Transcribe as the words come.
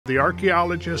The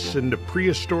archaeologists and the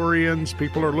prehistorians,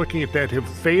 people are looking at that, have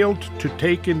failed to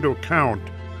take into account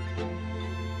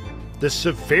the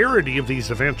severity of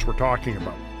these events we're talking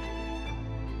about.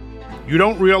 You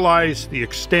don't realize the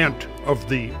extent of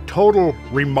the total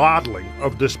remodeling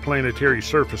of this planetary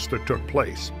surface that took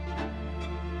place.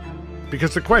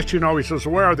 Because the question always is,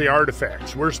 where are the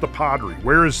artifacts? Where's the pottery?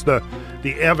 Where is the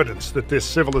evidence that this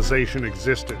civilization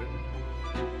existed?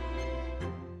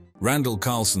 Randall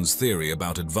Carlson's theory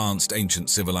about advanced ancient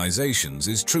civilizations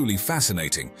is truly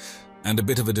fascinating and a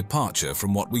bit of a departure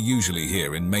from what we usually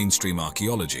hear in mainstream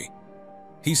archaeology.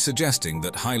 He's suggesting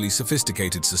that highly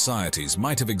sophisticated societies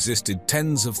might have existed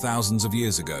tens of thousands of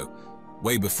years ago,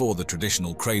 way before the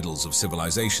traditional cradles of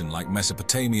civilization like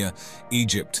Mesopotamia,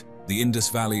 Egypt, the Indus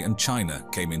Valley, and China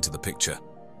came into the picture.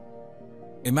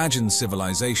 Imagine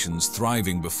civilizations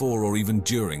thriving before or even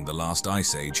during the last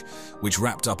ice age, which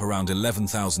wrapped up around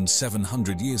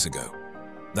 11,700 years ago.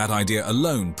 That idea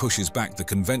alone pushes back the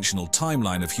conventional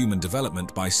timeline of human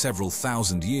development by several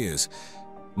thousand years.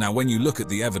 Now, when you look at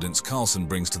the evidence Carlson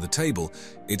brings to the table,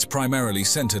 it's primarily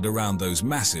centered around those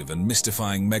massive and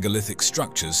mystifying megalithic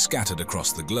structures scattered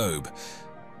across the globe.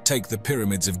 Take the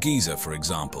pyramids of Giza, for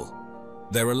example.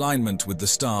 Their alignment with the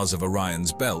stars of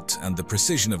Orion's belt and the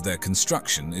precision of their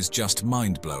construction is just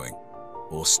mind-blowing.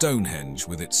 Or Stonehenge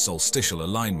with its solstitial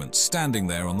alignment standing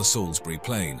there on the Salisbury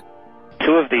Plain.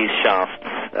 Two of these shafts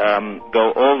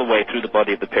go all the way through the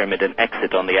body of the pyramid and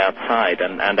exit on the outside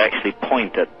and actually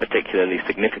point at particularly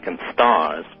significant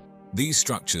stars. These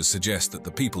structures suggest that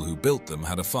the people who built them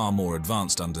had a far more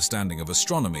advanced understanding of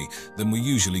astronomy than we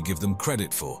usually give them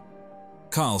credit for.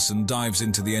 Carlson dives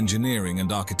into the engineering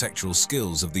and architectural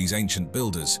skills of these ancient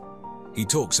builders. He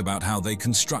talks about how they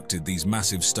constructed these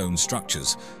massive stone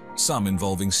structures, some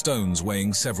involving stones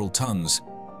weighing several tons.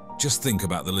 Just think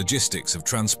about the logistics of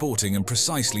transporting and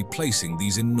precisely placing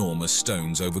these enormous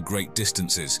stones over great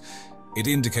distances. It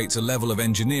indicates a level of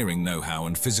engineering know-how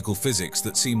and physical physics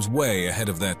that seems way ahead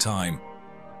of their time.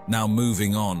 Now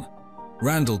moving on.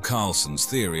 Randall Carlson's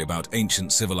theory about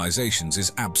ancient civilizations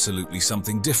is absolutely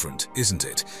something different, isn't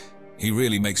it? He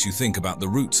really makes you think about the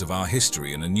roots of our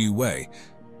history in a new way.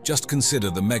 Just consider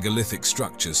the megalithic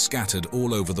structures scattered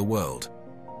all over the world.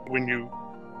 When you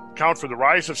account for the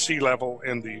rise of sea level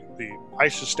and the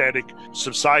isostatic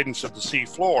subsidence of the sea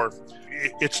floor,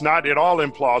 it's not at all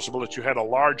implausible that you had a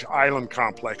large island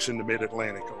complex in the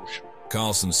mid-Atlantic Ocean.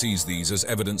 Carlson sees these as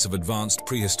evidence of advanced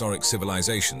prehistoric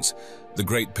civilizations. The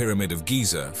Great Pyramid of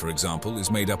Giza, for example, is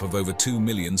made up of over 2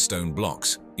 million stone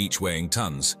blocks, each weighing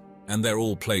tons, and they're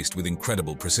all placed with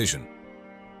incredible precision.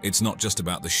 It's not just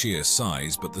about the sheer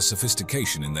size, but the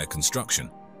sophistication in their construction.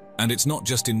 And it's not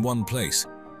just in one place.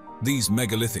 These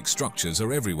megalithic structures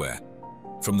are everywhere,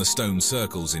 from the stone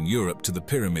circles in Europe to the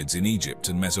pyramids in Egypt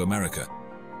and Mesoamerica.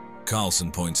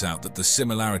 Carlson points out that the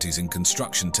similarities in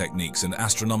construction techniques and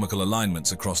astronomical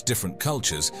alignments across different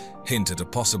cultures hint at a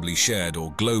possibly shared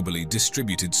or globally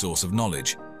distributed source of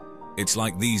knowledge. It's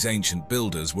like these ancient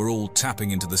builders were all tapping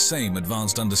into the same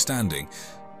advanced understanding,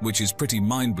 which is pretty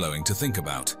mind-blowing to think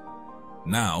about.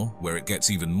 Now, where it gets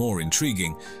even more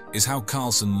intriguing, is how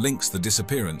Carlson links the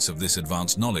disappearance of this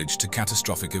advanced knowledge to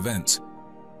catastrophic events.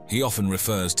 He often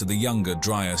refers to the Younger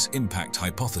Dryas impact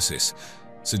hypothesis,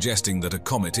 suggesting that a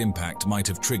comet impact might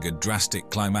have triggered drastic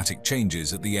climatic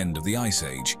changes at the end of the Ice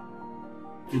Age.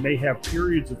 You may have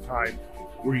periods of time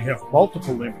where you have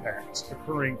multiple impacts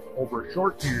occurring over a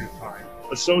short period of time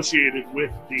associated with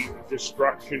the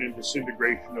destruction and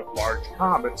disintegration of large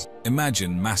comets.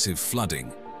 Imagine massive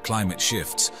flooding, climate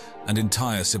shifts, and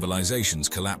entire civilizations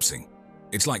collapsing.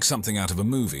 It's like something out of a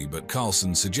movie, but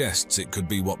Carlson suggests it could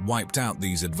be what wiped out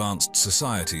these advanced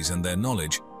societies and their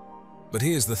knowledge. But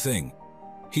here's the thing.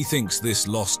 He thinks this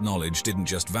lost knowledge didn't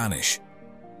just vanish.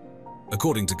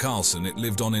 According to Carlson, it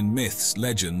lived on in myths,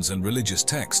 legends, and religious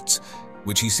texts,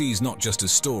 which he sees not just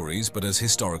as stories but as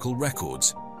historical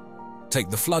records. Take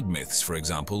the flood myths, for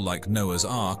example, like Noah's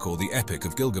Ark or the Epic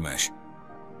of Gilgamesh.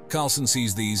 Carlson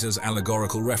sees these as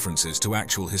allegorical references to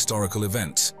actual historical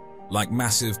events, like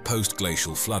massive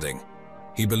post-glacial flooding.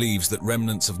 He believes that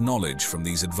remnants of knowledge from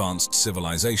these advanced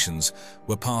civilizations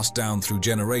were passed down through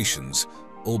generations,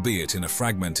 albeit in a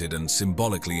fragmented and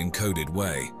symbolically encoded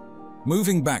way.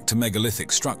 Moving back to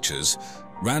megalithic structures,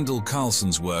 Randall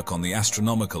Carlson's work on the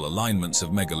astronomical alignments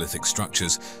of megalithic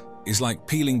structures is like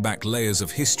peeling back layers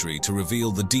of history to reveal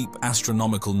the deep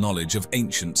astronomical knowledge of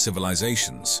ancient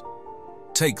civilizations.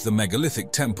 Take the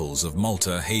megalithic temples of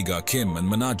Malta, Hagar Kim, and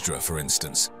Manajra, for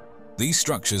instance. These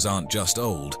structures aren't just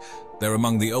old, they're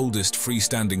among the oldest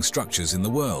freestanding structures in the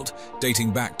world, dating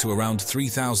back to around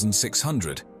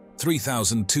 3,600,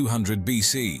 3,200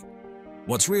 BC.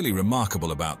 What's really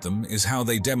remarkable about them is how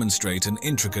they demonstrate an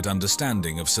intricate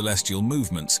understanding of celestial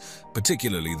movements,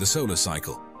 particularly the solar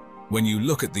cycle. When you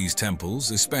look at these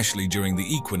temples, especially during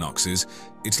the equinoxes,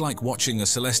 it's like watching a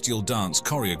celestial dance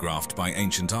choreographed by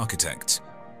ancient architects.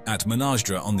 At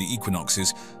Menasdra on the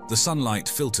equinoxes, the sunlight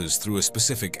filters through a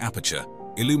specific aperture,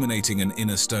 illuminating an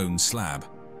inner stone slab.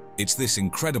 It's this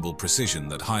incredible precision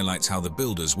that highlights how the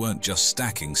builders weren't just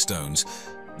stacking stones,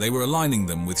 they were aligning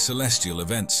them with celestial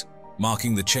events,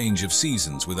 marking the change of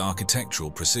seasons with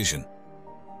architectural precision.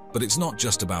 But it's not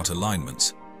just about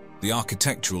alignments. The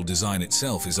architectural design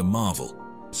itself is a marvel.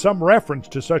 Some reference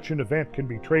to such an event can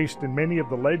be traced in many of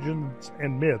the legends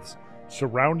and myths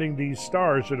surrounding these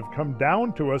stars that have come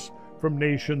down to us from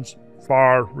nations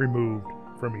far removed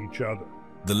from each other.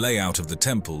 The layout of the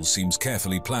temples seems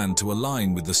carefully planned to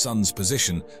align with the sun's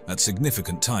position at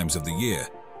significant times of the year.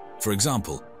 For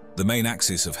example, the main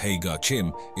axis of Hagar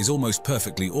Chim is almost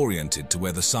perfectly oriented to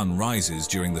where the sun rises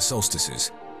during the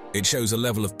solstices. It shows a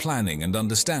level of planning and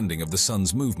understanding of the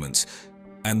sun's movements.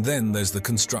 And then there's the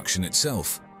construction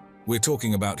itself. We're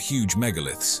talking about huge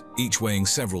megaliths, each weighing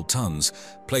several tons,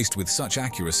 placed with such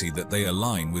accuracy that they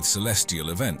align with celestial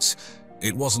events.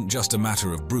 It wasn't just a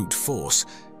matter of brute force.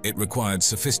 It required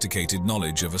sophisticated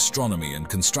knowledge of astronomy and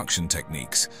construction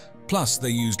techniques. Plus, they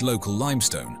used local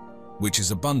limestone, which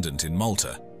is abundant in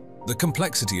Malta. The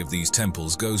complexity of these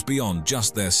temples goes beyond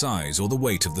just their size or the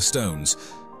weight of the stones.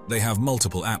 They have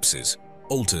multiple apses,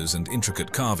 altars, and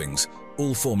intricate carvings,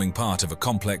 all forming part of a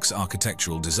complex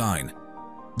architectural design.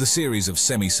 The series of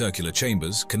semicircular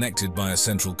chambers connected by a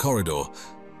central corridor,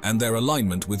 and their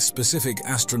alignment with specific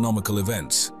astronomical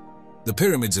events. The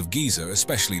pyramids of Giza,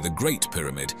 especially the Great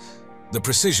Pyramid, the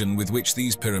precision with which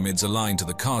these pyramids align to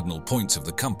the cardinal points of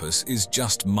the compass is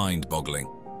just mind-boggling.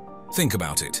 Think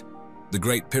about it. The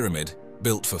Great Pyramid,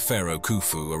 built for Pharaoh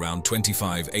Khufu around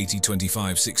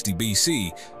 2580–2560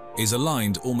 BC, is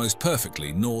aligned almost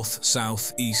perfectly north,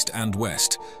 south, east, and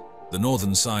west. The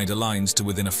northern side aligns to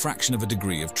within a fraction of a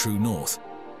degree of true north.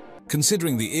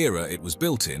 Considering the era it was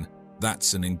built in,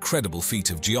 that's an incredible feat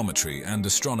of geometry and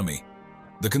astronomy.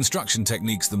 The construction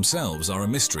techniques themselves are a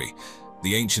mystery.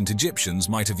 The ancient Egyptians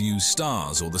might have used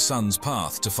stars or the sun's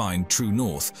path to find true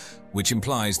north, which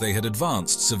implies they had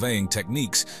advanced surveying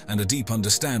techniques and a deep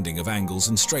understanding of angles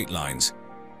and straight lines.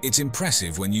 It's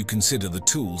impressive when you consider the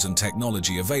tools and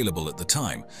technology available at the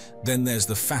time. Then there's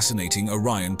the fascinating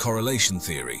Orion correlation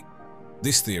theory.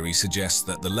 This theory suggests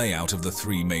that the layout of the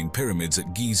three main pyramids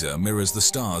at Giza mirrors the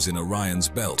stars in Orion's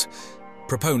belt.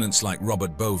 Proponents like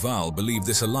Robert Bauval believe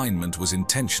this alignment was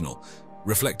intentional,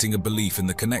 reflecting a belief in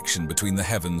the connection between the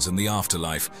heavens and the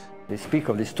afterlife. They speak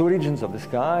of these two regions of the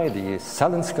sky, the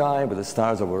southern sky with the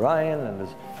stars of Orion, and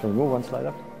there's, can we move one slide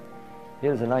up?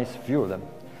 Here's a nice view of them.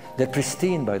 They're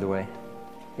pristine, by the way.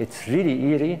 It's really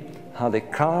eerie how they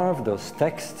carve those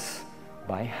texts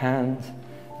by hand,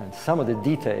 and some of the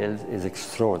details is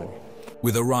extraordinary.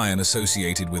 With Orion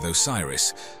associated with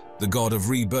Osiris, the god of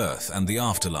rebirth and the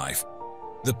afterlife,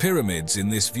 the pyramids in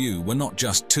this view were not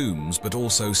just tombs but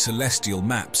also celestial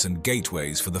maps and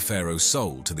gateways for the pharaoh's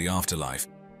soul to the afterlife.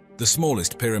 The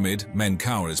smallest pyramid,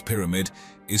 Menkaura's pyramid,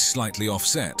 is slightly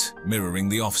offset, mirroring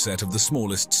the offset of the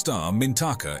smallest star,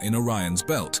 Mintaka, in Orion's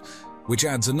belt, which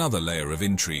adds another layer of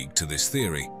intrigue to this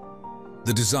theory.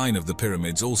 The design of the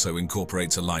pyramids also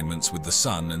incorporates alignments with the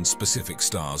sun and specific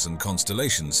stars and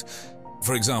constellations.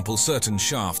 For example, certain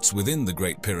shafts within the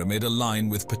Great Pyramid align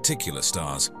with particular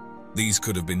stars. These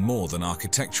could have been more than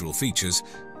architectural features.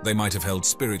 They might have held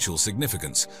spiritual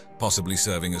significance, possibly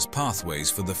serving as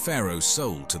pathways for the pharaoh's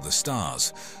soul to the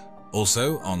stars.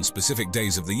 Also, on specific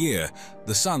days of the year,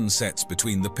 the sun sets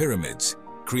between the pyramids,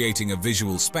 creating a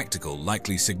visual spectacle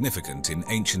likely significant in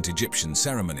ancient Egyptian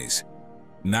ceremonies.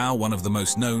 Now one of the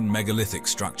most known megalithic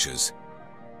structures.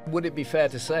 Would it be fair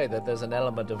to say that there's an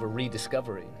element of a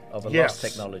rediscovery of a lost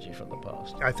technology from the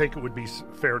past? I think it would be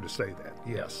fair to say that,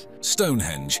 yes.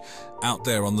 Stonehenge, out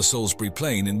there on the Salisbury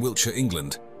Plain in Wiltshire,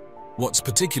 England. What's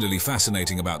particularly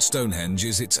fascinating about Stonehenge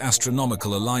is its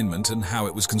astronomical alignment and how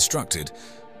it was constructed.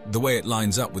 The way it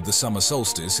lines up with the summer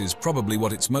solstice is probably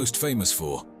what it's most famous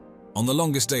for. On the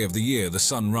longest day of the year, the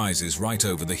sun rises right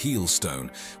over the heel stone,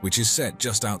 which is set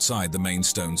just outside the main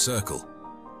stone circle.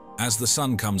 As the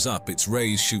sun comes up, its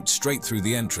rays shoot straight through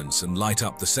the entrance and light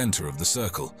up the center of the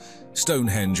circle.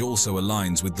 Stonehenge also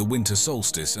aligns with the winter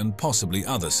solstice and possibly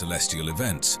other celestial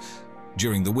events.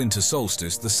 During the winter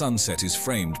solstice, the sunset is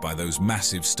framed by those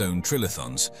massive stone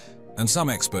trilithons, and some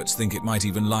experts think it might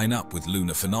even line up with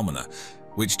lunar phenomena,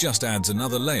 which just adds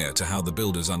another layer to how the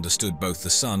builders understood both the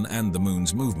sun and the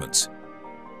moon's movements.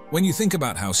 When you think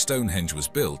about how Stonehenge was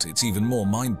built, it's even more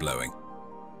mind-blowing.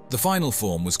 The final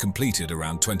form was completed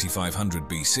around 2500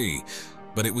 BC,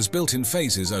 but it was built in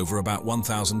phases over about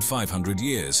 1,500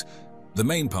 years. The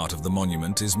main part of the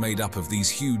monument is made up of these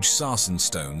huge sarsen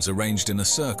stones arranged in a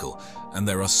circle, and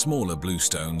there are smaller blue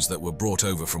stones that were brought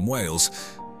over from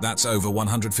Wales. That's over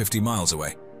 150 miles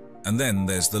away. And then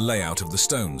there's the layout of the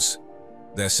stones.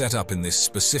 They're set up in this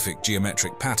specific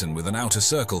geometric pattern with an outer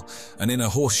circle, an inner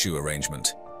horseshoe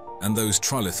arrangement, and those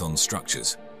trilithon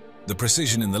structures. The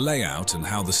precision in the layout and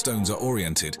how the stones are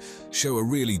oriented show a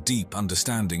really deep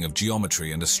understanding of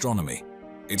geometry and astronomy.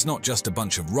 It's not just a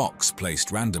bunch of rocks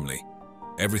placed randomly.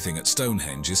 Everything at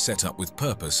Stonehenge is set up with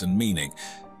purpose and meaning,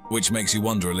 which makes you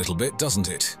wonder a little bit, doesn't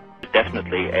it?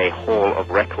 Definitely a hall of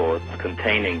records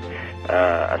containing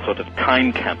a sort of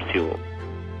time capsule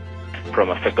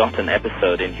from a forgotten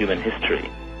episode in human history.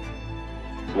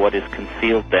 What is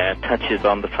concealed there touches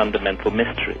on the fundamental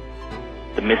mystery,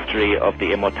 the mystery of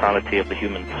the immortality of the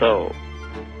human soul.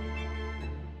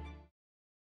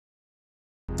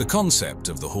 The concept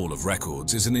of the Hall of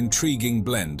Records is an intriguing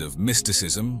blend of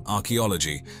mysticism,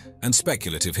 archaeology, and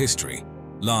speculative history,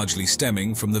 largely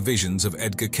stemming from the visions of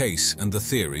Edgar Cayce and the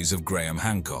theories of Graham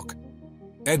Hancock.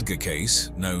 Edgar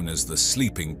Cayce, known as the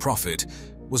Sleeping Prophet,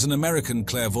 was an American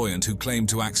clairvoyant who claimed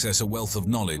to access a wealth of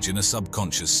knowledge in a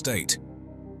subconscious state.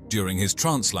 During his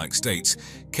trance-like states,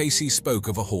 Cayce spoke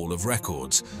of a Hall of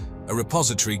Records, a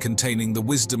repository containing the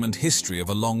wisdom and history of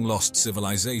a long-lost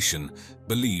civilization,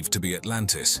 believed to be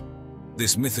Atlantis.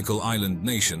 This mythical island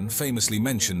nation, famously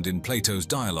mentioned in Plato's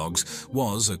dialogues,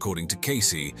 was, according to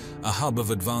Cayce, a hub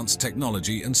of advanced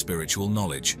technology and spiritual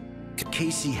knowledge.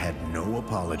 Cayce had no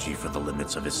apology for the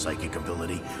limits of his psychic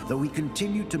ability, though he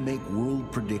continued to make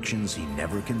world predictions. He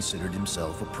never considered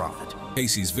himself a prophet.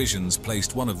 Cayce's visions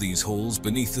placed one of these halls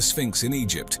beneath the Sphinx in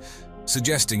Egypt,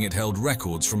 suggesting it held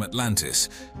records from Atlantis,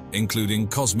 including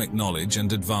cosmic knowledge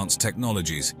and advanced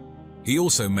technologies. He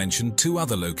also mentioned two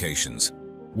other locations,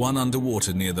 one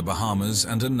underwater near the Bahamas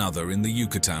and another in the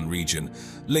Yucatan region,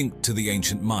 linked to the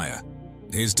ancient Maya.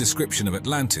 His description of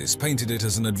Atlantis painted it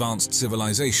as an advanced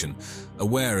civilization,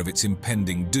 aware of its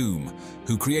impending doom,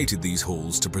 who created these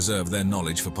halls to preserve their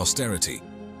knowledge for posterity.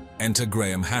 Enter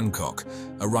Graham Hancock,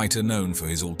 a writer known for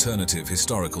his alternative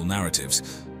historical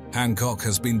narratives. Hancock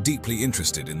has been deeply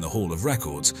interested in the Hall of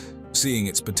Records, seeing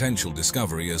its potential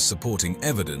discovery as supporting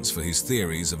evidence for his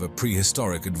theories of a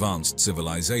prehistoric advanced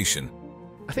civilization.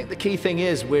 I think the key thing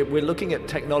is we're looking at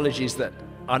technologies that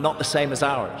are not the same as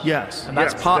ours. Yes. And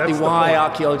that's partly why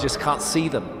archaeologists can't see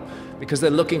them, because they're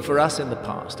looking for us in the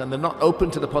past, and they're not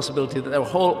open to the possibility that there are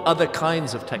whole other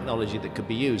kinds of technology that could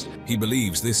be used. He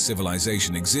believes this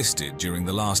civilization existed during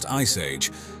the last ice age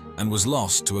and was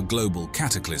lost to a global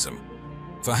cataclysm.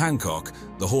 For Hancock,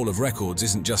 the Hall of Records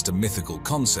isn't just a mythical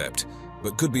concept,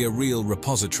 but could be a real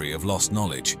repository of lost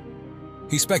knowledge.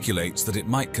 He speculates that it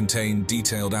might contain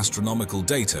detailed astronomical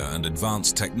data and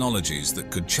advanced technologies that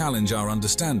could challenge our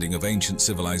understanding of ancient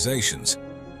civilizations.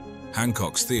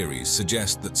 Hancock's theories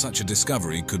suggest that such a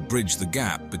discovery could bridge the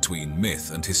gap between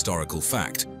myth and historical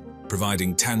fact,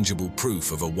 providing tangible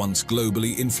proof of a once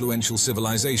globally influential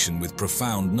civilization with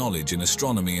profound knowledge in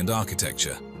astronomy and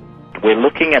architecture. We're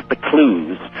looking at the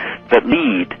clues that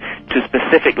lead to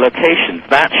specific locations.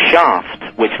 That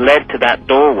shaft which led to that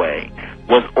doorway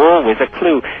was always a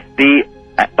clue. The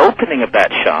opening of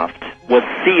that shaft was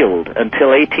sealed until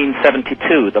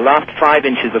 1872. The last 5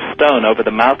 inches of stone over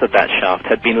the mouth of that shaft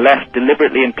had been left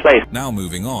deliberately in place. Now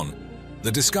moving on,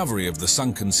 the discovery of the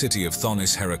sunken city of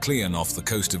Thonis Heracleion off the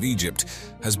coast of Egypt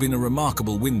has been a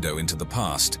remarkable window into the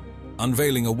past,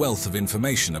 unveiling a wealth of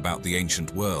information about the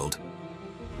ancient world.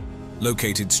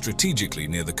 Located strategically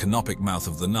near the canopic mouth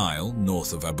of the Nile,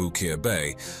 north of Abu Qir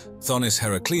Bay, Thonis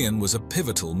Heracleion was a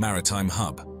pivotal maritime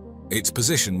hub. Its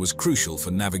position was crucial for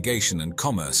navigation and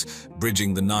commerce,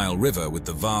 bridging the Nile River with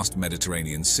the vast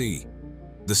Mediterranean Sea.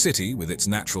 The city, with its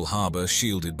natural harbor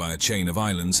shielded by a chain of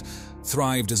islands,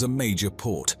 thrived as a major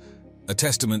port, a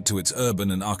testament to its urban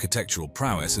and architectural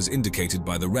prowess as indicated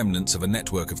by the remnants of a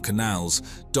network of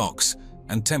canals, docks,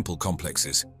 and temple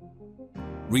complexes.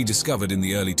 Rediscovered in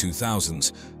the early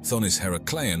 2000s, Thonis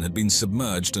Heracleion had been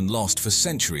submerged and lost for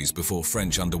centuries before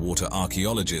French underwater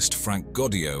archaeologist Frank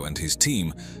Goddio and his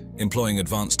team, employing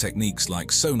advanced techniques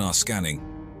like sonar scanning,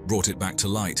 brought it back to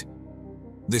light.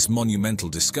 This monumental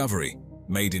discovery,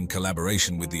 made in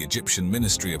collaboration with the Egyptian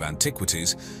Ministry of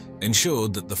Antiquities,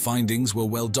 ensured that the findings were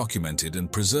well documented and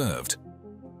preserved.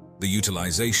 The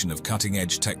utilization of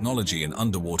cutting-edge technology in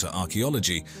underwater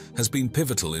archaeology has been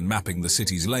pivotal in mapping the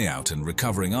city's layout and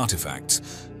recovering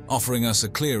artifacts, offering us a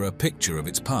clearer picture of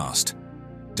its past.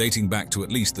 Dating back to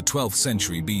at least the 12th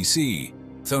century BC,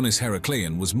 Thonis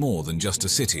Heracleion was more than just a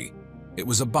city. It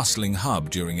was a bustling hub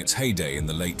during its heyday in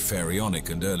the late Pharaonic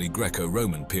and early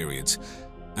Greco-Roman periods.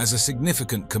 As a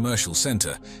significant commercial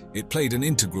center, it played an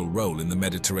integral role in the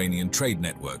Mediterranean trade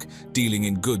network, dealing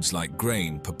in goods like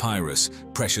grain, papyrus,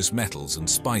 precious metals, and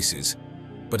spices.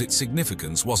 But its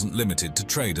significance wasn't limited to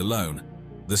trade alone.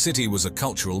 The city was a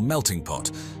cultural melting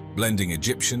pot, blending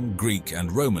Egyptian, Greek,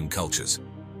 and Roman cultures.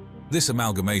 This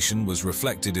amalgamation was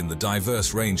reflected in the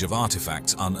diverse range of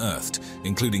artifacts unearthed,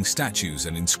 including statues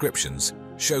and inscriptions,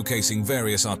 showcasing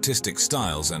various artistic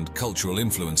styles and cultural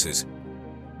influences.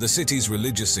 The city's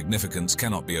religious significance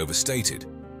cannot be overstated.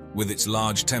 With its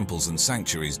large temples and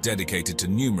sanctuaries dedicated to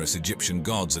numerous Egyptian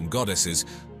gods and goddesses,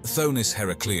 Thonis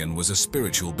Heracleion was a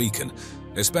spiritual beacon,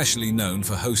 especially known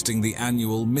for hosting the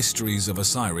annual Mysteries of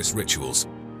Osiris rituals.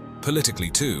 Politically,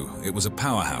 too, it was a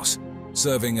powerhouse,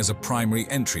 serving as a primary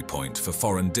entry point for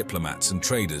foreign diplomats and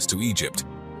traders to Egypt,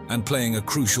 and playing a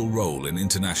crucial role in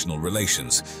international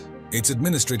relations. Its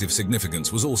administrative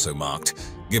significance was also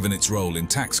marked, given its role in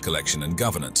tax collection and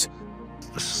governance.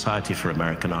 The Society for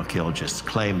American Archaeologists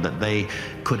claimed that they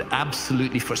could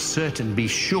absolutely for certain be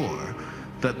sure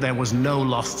that there was no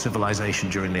lost civilization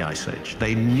during the Ice Age.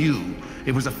 They knew,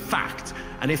 it was a fact,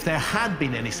 and if there had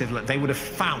been any civilization, they would have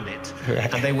found it,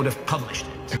 and they would have published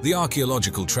it. The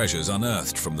archaeological treasures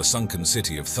unearthed from the sunken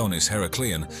city of Thonis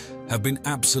Heracleion have been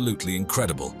absolutely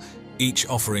incredible, each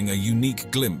offering a unique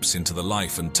glimpse into the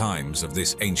life and times of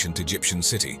this ancient Egyptian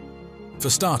city. For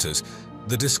starters,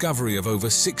 the discovery of over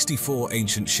 64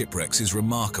 ancient shipwrecks is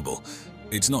remarkable.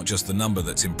 It's not just the number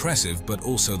that's impressive, but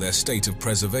also their state of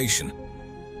preservation.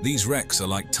 These wrecks are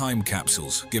like time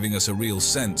capsules, giving us a real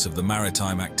sense of the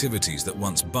maritime activities that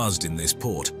once buzzed in this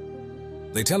port.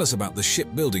 They tell us about the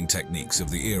shipbuilding techniques of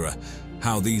the era,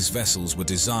 how these vessels were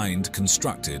designed,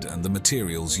 constructed, and the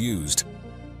materials used.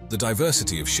 The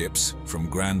diversity of ships, from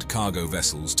grand cargo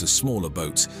vessels to smaller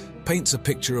boats, paints a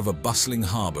picture of a bustling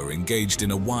harbor engaged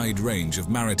in a wide range of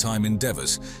maritime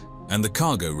endeavors, and the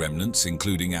cargo remnants,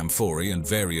 including amphorae and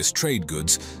various trade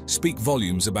goods, speak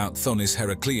volumes about Thonis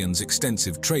Heracleion's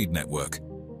extensive trade network.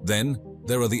 Then,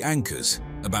 there are the anchors,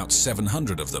 about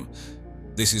 700 of them.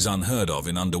 This is unheard of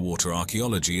in underwater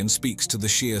archaeology and speaks to the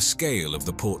sheer scale of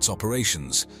the port's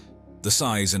operations. The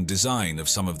size and design of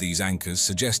some of these anchors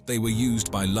suggest they were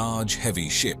used by large, heavy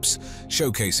ships,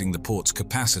 showcasing the port's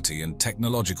capacity and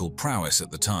technological prowess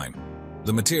at the time.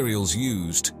 The materials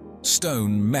used,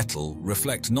 stone, metal,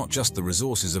 reflect not just the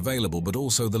resources available but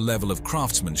also the level of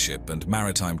craftsmanship and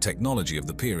maritime technology of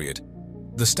the period.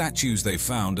 The statues they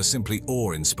found are simply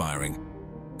awe-inspiring.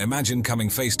 Imagine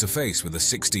coming face to face with a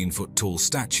 16-foot-tall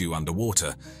statue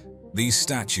underwater. These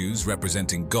statues,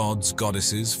 representing gods,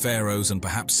 goddesses, pharaohs, and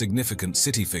perhaps significant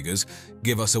city figures,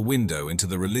 give us a window into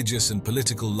the religious and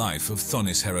political life of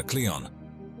Thonis Heracleion.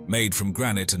 Made from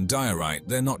granite and diorite,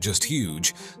 they're not just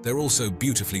huge, they're also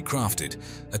beautifully crafted,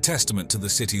 a testament to the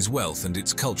city's wealth and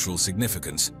its cultural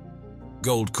significance.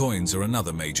 Gold coins are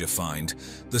another major find.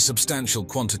 The substantial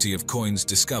quantity of coins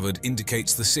discovered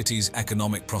indicates the city's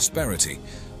economic prosperity.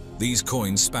 These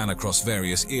coins span across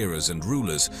various eras and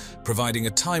rulers, providing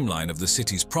a timeline of the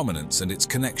city's prominence and its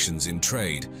connections in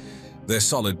trade. They're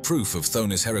solid proof of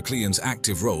Thonis Heracleion's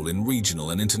active role in regional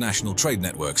and international trade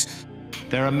networks.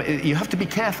 You have to be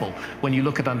careful when you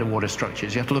look at underwater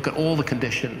structures. You have to look at all the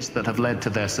conditions that have led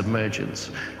to their submergence.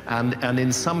 And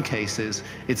in some cases,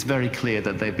 it's very clear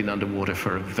that they've been underwater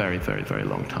for a very, very, very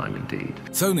long time indeed.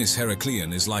 Thonis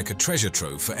Heracleion is like a treasure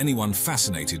trove for anyone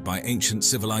fascinated by ancient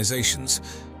civilizations.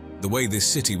 The way this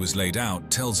city was laid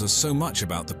out tells us so much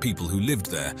about the people who lived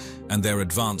there and their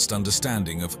advanced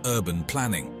understanding of urban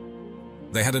planning.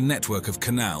 They had a network of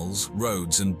canals,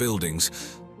 roads, and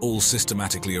buildings, all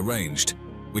systematically arranged,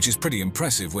 which is pretty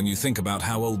impressive when you think about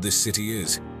how old this city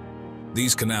is.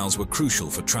 These canals were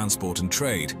crucial for transport and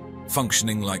trade,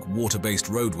 functioning like water-based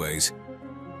roadways.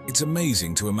 It's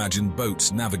amazing to imagine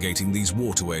boats navigating these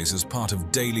waterways as part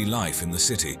of daily life in the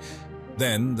city.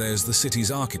 Then there's the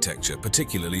city's architecture,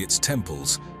 particularly its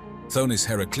temples. Thonis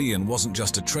Heracleion wasn't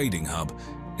just a trading hub,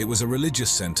 it was a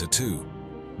religious center too.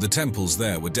 The temples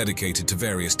there were dedicated to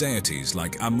various deities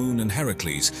like Amun and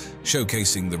Heracles,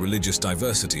 showcasing the religious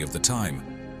diversity of the time.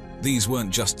 These weren't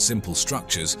just simple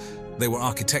structures, they were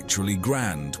architecturally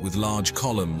grand, with large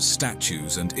columns,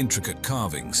 statues, and intricate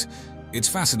carvings. It's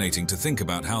fascinating to think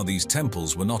about how these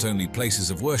temples were not only places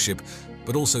of worship,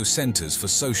 but also centers for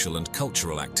social and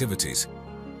cultural activities.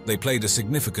 They played a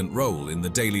significant role in the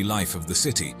daily life of the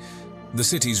city. The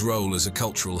city's role as a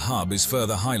cultural hub is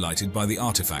further highlighted by the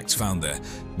artifacts found there,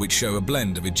 which show a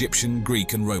blend of Egyptian,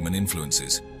 Greek, and Roman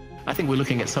influences. I think we're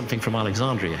looking at something from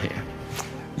Alexandria here.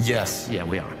 Yes. Yeah,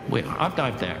 we are. I've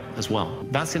dived there as well.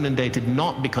 That's inundated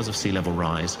not because of sea level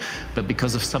rise, but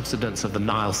because of subsidence of the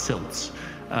Nile silts.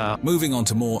 Moving on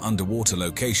to more underwater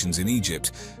locations in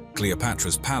Egypt,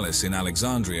 Cleopatra's Palace in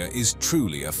Alexandria is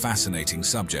truly a fascinating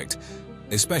subject,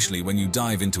 especially when you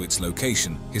dive into its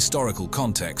location, historical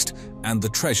context, and the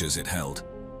treasures it held.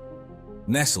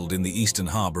 Nestled in the eastern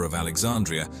harbor of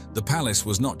Alexandria, the palace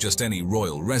was not just any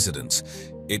royal residence.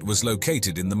 It was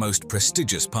located in the most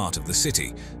prestigious part of the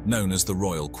city, known as the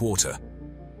Royal Quarter.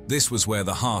 This was where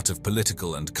the heart of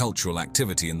political and cultural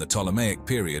activity in the Ptolemaic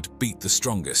period beat the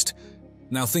strongest.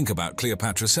 Now think about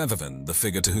Cleopatra Severin, the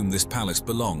figure to whom this palace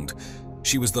belonged.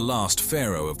 She was the last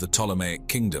pharaoh of the Ptolemaic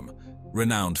kingdom,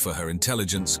 renowned for her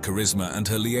intelligence, charisma, and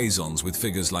her liaisons with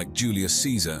figures like Julius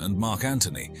Caesar and Mark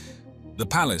Antony. The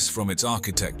palace, from its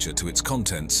architecture to its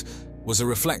contents, was a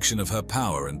reflection of her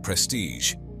power and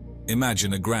prestige.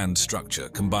 Imagine a grand structure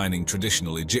combining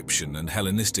traditional Egyptian and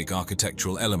Hellenistic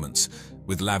architectural elements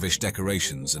with lavish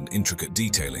decorations and intricate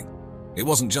detailing. It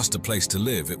wasn't just a place to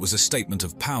live, it was a statement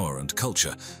of power and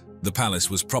culture. The palace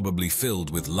was probably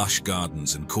filled with lush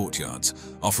gardens and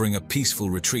courtyards, offering a peaceful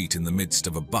retreat in the midst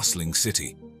of a bustling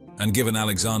city. And given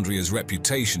Alexandria's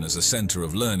reputation as a center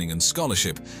of learning and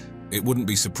scholarship, it wouldn't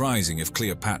be surprising if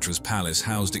Cleopatra's palace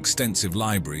housed extensive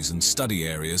libraries and study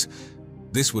areas.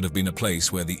 This would have been a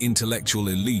place where the intellectual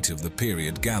elite of the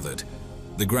period gathered.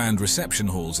 The grand reception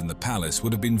halls in the palace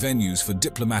would have been venues for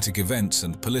diplomatic events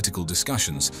and political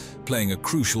discussions, playing a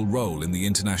crucial role in the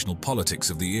international politics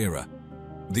of the era.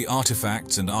 The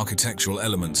artifacts and architectural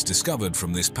elements discovered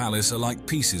from this palace are like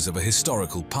pieces of a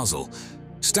historical puzzle.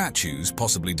 Statues,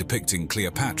 possibly depicting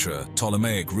Cleopatra,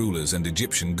 Ptolemaic rulers, and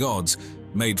Egyptian gods,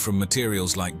 made from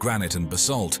materials like granite and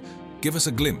basalt, give us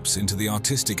a glimpse into the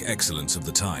artistic excellence of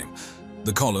the time.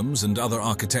 The columns and other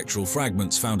architectural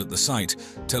fragments found at the site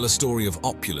tell a story of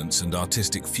opulence and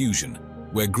artistic fusion,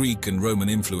 where Greek and Roman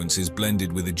influences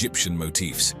blended with Egyptian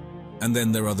motifs. And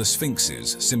then there are the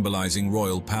sphinxes, symbolizing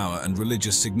royal power and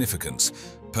religious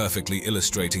significance, perfectly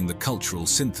illustrating the cultural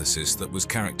synthesis that was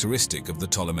characteristic of the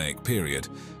Ptolemaic period.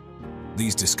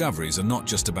 These discoveries are not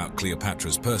just about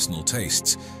Cleopatra's personal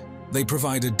tastes. They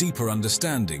provide a deeper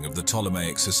understanding of the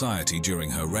Ptolemaic society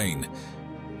during her reign.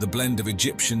 The blend of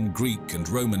Egyptian, Greek, and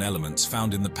Roman elements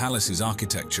found in the palace's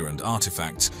architecture and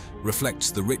artifacts reflects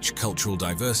the rich cultural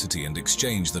diversity and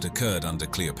exchange that occurred under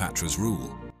Cleopatra's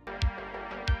rule.